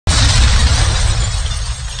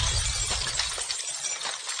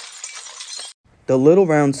The little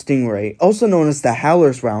round stingray, also known as the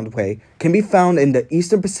Howler's roundway, can be found in the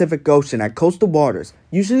eastern Pacific Ocean at coastal waters,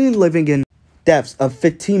 usually living in depths of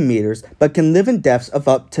 15 meters, but can live in depths of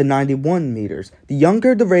up to 91 meters. The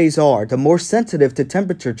younger the rays are, the more sensitive to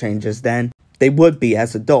temperature changes than they would be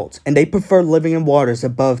as adults, and they prefer living in waters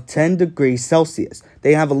above 10 degrees Celsius.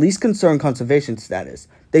 They have a least concern conservation status.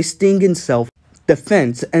 They sting in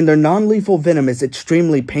self-defense, and their non-lethal venom is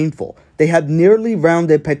extremely painful. They have nearly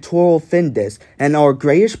rounded pectoral fin discs and are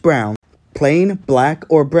grayish-brown, plain, black,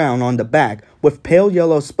 or brown on the back, with pale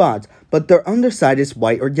yellow spots, but their underside is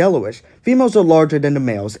white or yellowish. Females are larger than the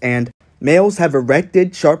males, and males have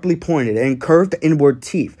erected, sharply pointed, and curved inward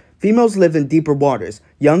teeth. Females live in deeper waters.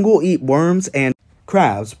 Young will eat worms and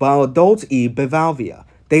crabs, while adults eat bivalvia.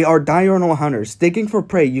 They are diurnal hunters, digging for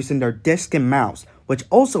prey using their disc and mouths, which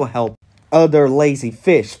also help other lazy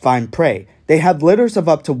fish find prey. They have litters of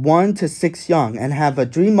up to 1 to 6 young and have a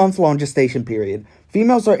 3-month-long gestation period.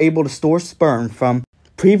 Females are able to store sperm from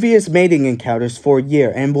previous mating encounters for a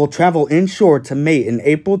year and will travel inshore to mate in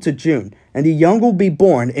April to June, and the young will be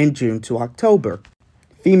born in June to October.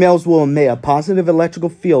 Females will emit a positive electrical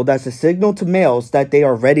field as a signal to males that they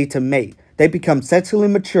are ready to mate. They become sexually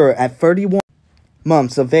mature at 31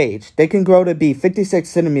 months of age. They can grow to be 56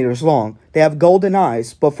 centimeters long. They have golden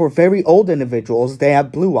eyes, but for very old individuals, they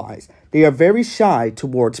have blue eyes. They are very shy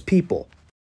towards people.